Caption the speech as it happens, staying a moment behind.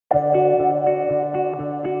The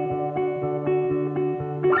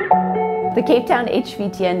Cape Town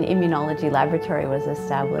HVTN Immunology Laboratory was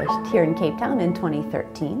established here in Cape Town in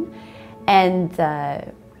 2013, and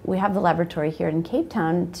we have the laboratory here in Cape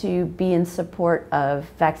Town to be in support of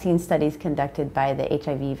vaccine studies conducted by the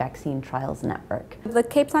HIV Vaccine Trials Network. The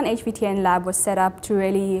Cape Town HVTN lab was set up to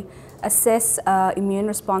really assess immune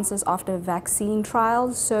responses after vaccine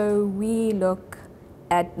trials, so we look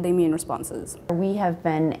at the immune responses. We have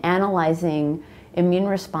been analyzing immune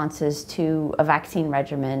responses to a vaccine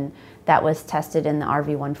regimen that was tested in the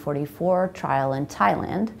RV144 trial in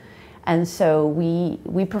Thailand. And so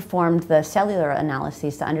we performed the cellular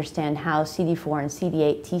analyses to understand how CD4 and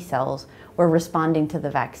CD8 T cells were responding to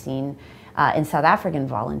the vaccine in South African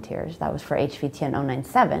volunteers. That was for HVTN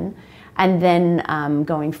 097. And then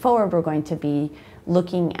going forward, we're going to be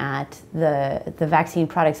looking at the vaccine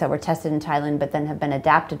products that were tested in Thailand but then have been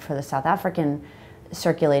adapted for the South African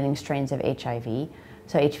circulating strains of HIV.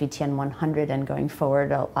 So HVTN 100, and going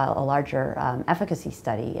forward a larger efficacy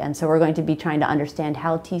study. And so we're going to be trying to understand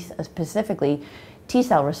how specifically T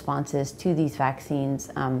cell responses to these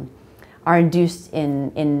vaccines are induced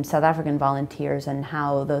in South African volunteers, and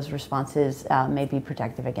how those responses may be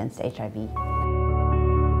protective against HIV.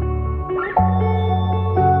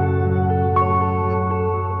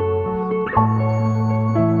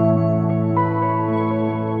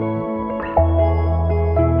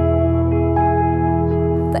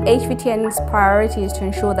 The HVTN's priority is to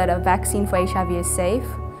ensure that a vaccine for HIV is safe.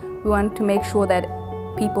 We want to make sure that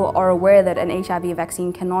people are aware that an HIV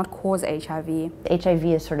vaccine cannot cause HIV. HIV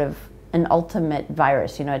is sort of an ultimate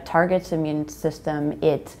virus. You know, it targets the immune system.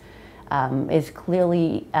 It is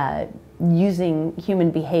clearly using human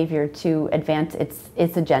behavior to advance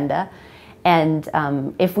its agenda. And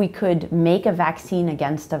if we could make a vaccine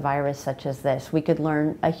against a virus such as this, we could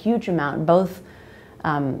learn a huge amount, both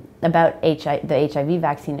about the HIV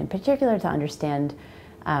vaccine in particular, to understand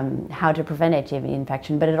how to prevent HIV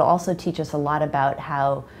infection, but it'll also teach us a lot about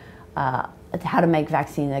how to make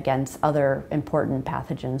vaccines against other important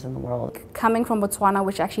pathogens in the world. Coming from Botswana,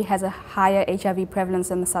 which actually has a higher HIV prevalence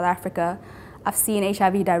than South Africa, I've seen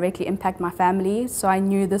HIV directly impact my family, so I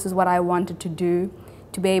knew this is what I wanted to do,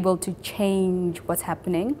 to be able to change what's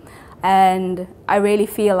happening. And I really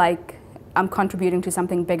feel like I'm contributing to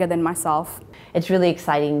something bigger than myself. It's really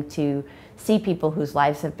exciting to see people whose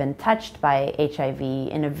lives have been touched by HIV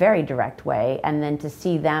in a very direct way, and then to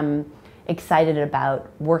see them excited about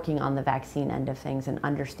working on the vaccine end of things and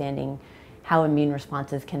understanding how immune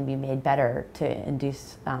responses can be made better to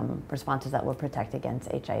induce responses that will protect against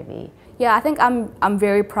HIV. Yeah, I think I'm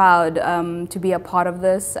very proud to be a part of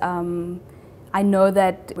this. I know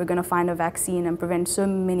that we're going to find a vaccine and prevent so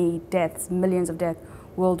many deaths, millions of deaths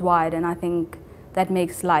worldwide, and I think that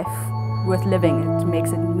makes life worth living. It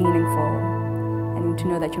makes it meaningful, and to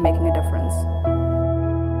know that you're making a difference.